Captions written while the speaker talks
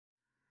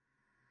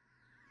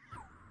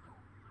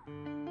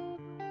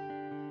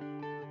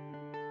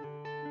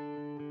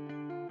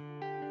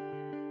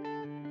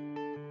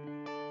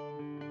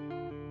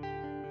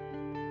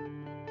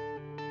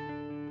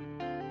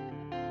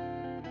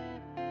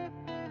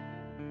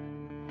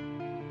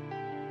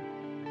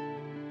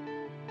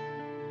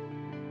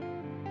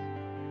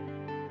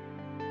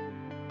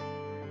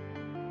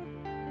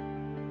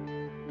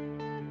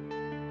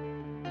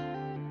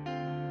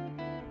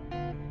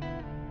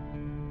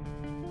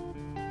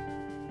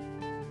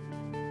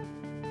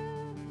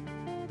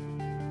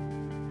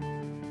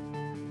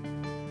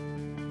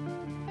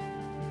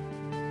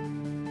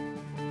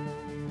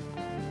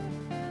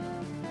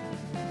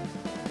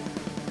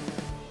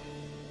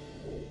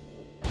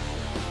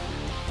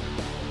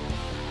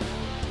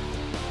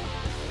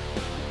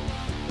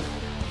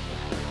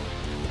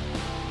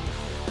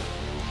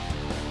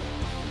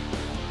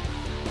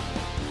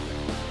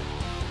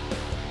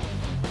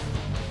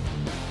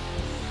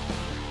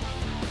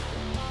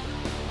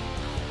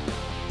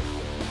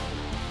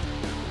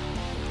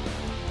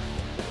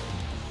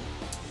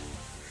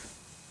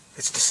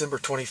It's December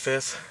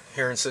 25th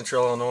here in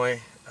Central Illinois.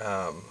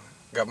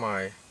 Got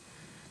my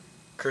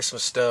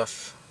Christmas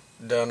stuff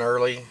done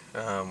early.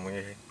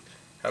 We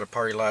had a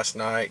party last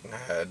night and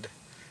had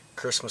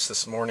Christmas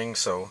this morning,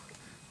 so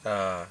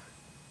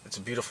it's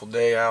a beautiful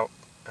day out,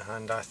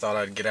 and I thought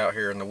I'd get out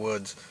here in the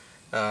woods.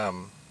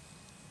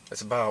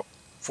 It's about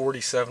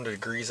 47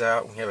 degrees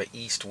out, and we have an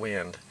east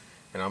wind,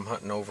 and I'm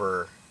hunting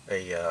over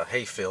a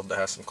hayfield that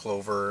has some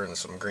clover and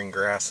some green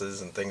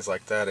grasses and things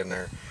like that in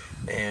there,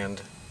 and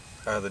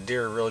the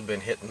deer have really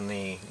been hitting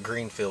the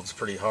green fields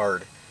pretty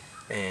hard.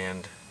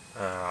 And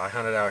I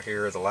hunted out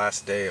here the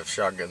last day of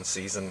shotgun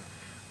season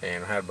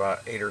and had about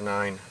 8 or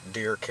 9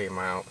 deer came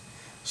out.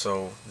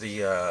 So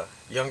the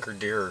younger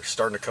deer are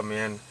starting to come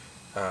in.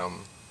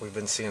 We've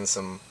been seeing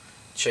some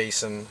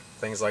chasing,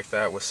 things like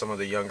that with some of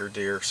the younger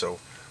deer. So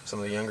some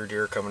of the younger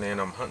deer coming in.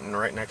 I'm hunting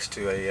right next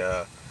to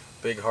a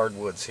big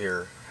hardwoods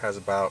here. Has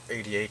about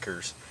 80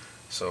 acres.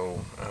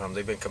 So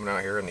they've been coming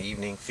out here in the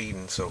evening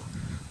feeding. So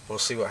we'll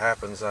see what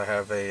happens. I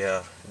have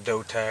a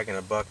doe tag and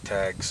a buck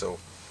tag, so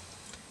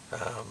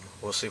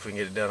we'll see if we can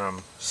get it done.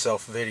 I'm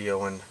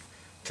self-videoing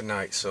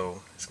tonight,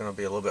 so it's going to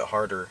be a little bit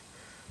harder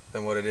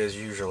than what it is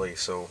usually.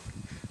 So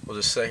we'll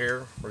just sit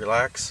here,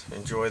 relax,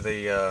 enjoy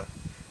the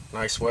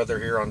nice weather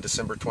here on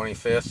December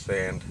 25th,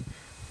 and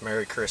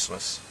Merry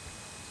Christmas.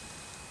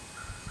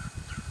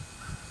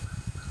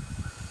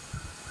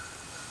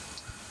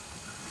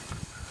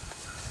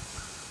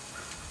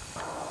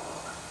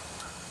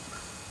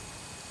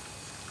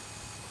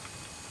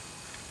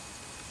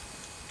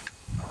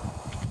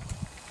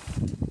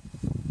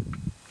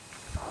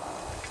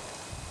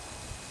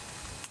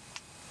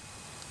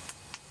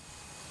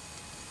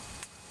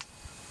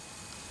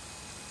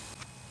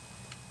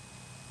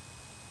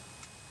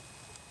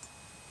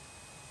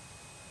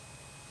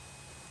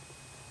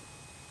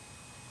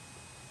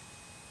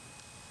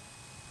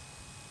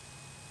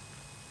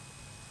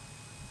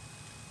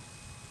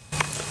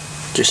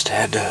 Just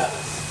had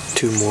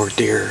 2 more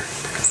deer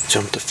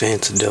jump the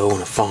fence, a doe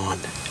and a fawn.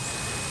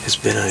 It's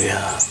been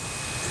a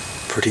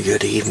pretty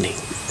good evening.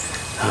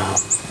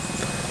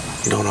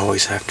 You don't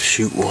always have to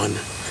shoot one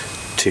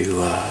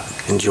to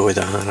enjoy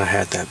the hunt. I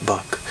had that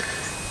buck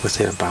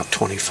within about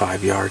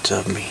 25 yards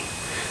of me.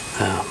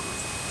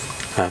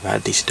 I've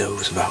had these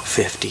does about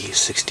 50,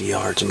 60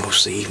 yards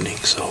most of the evening,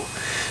 so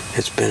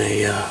it's been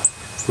a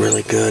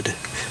really good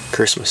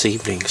Christmas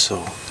evening.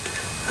 So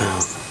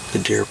the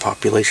deer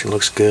population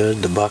looks good,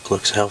 the buck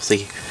looks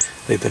healthy.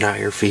 They've been out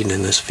here feeding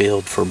in this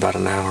field for about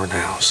an hour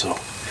now, so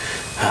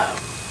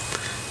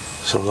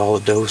all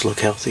the does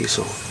look healthy,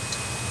 so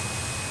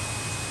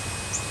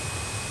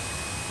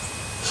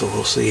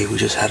we'll see. We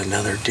just had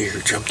another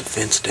deer jump the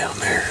fence down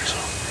there, so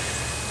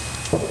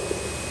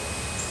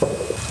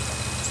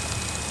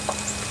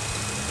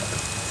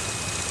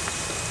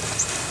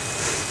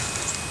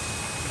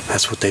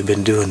that's what they've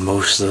been doing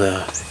most of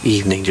the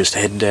evening, just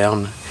head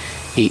down,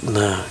 eating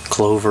the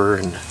clover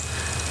and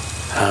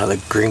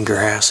the green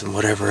grass and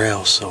whatever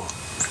else. So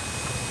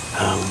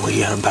we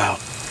got about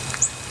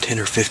 10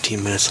 or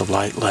 15 minutes of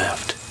light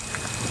left,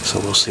 so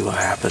we'll see what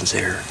happens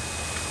here.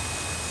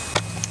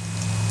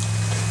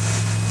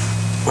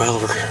 Well,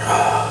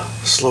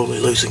 we're slowly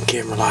losing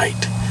camera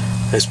light.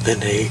 It's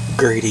been a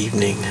great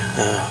evening.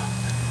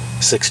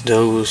 6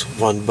 does,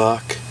 1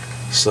 buck,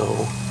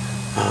 so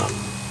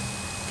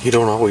you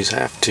don't always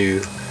have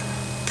to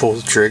pull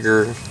the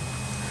trigger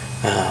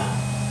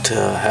to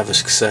have a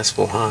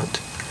successful hunt.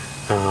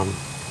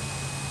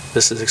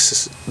 This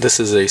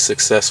is a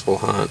successful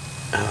hunt.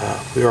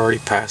 We already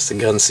passed the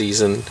gun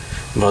season,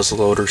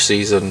 muzzleloader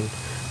season.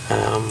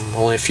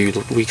 Only a few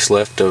weeks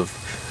left of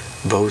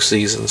bow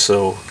season,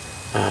 so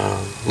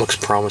looks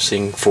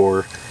promising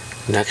for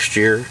next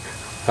year.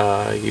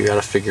 You got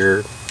to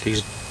figure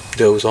these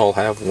does all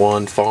have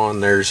 1 fawn.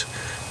 There's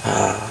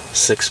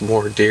 6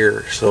 more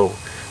deer, so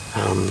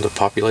the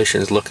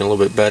population is looking a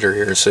little bit better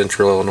here in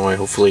Central Illinois.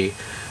 Hopefully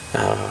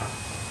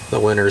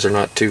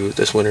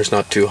this winter's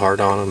not too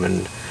hard on them,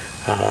 and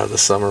the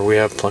summer we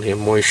have plenty of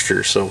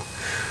moisture, so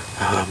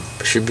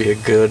it should be a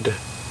good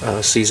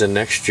season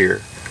next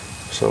year.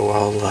 So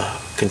I'll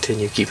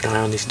continue keeping an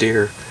eye on these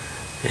deer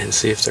and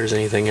see if there's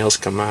anything else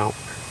come out.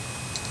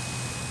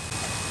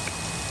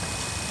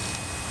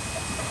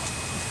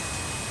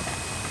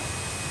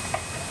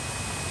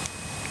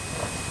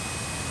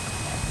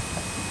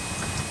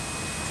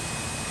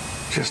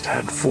 Just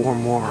had 4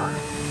 more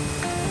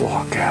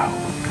walk out.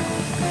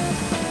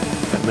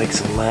 That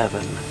makes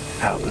 11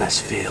 out in this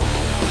field.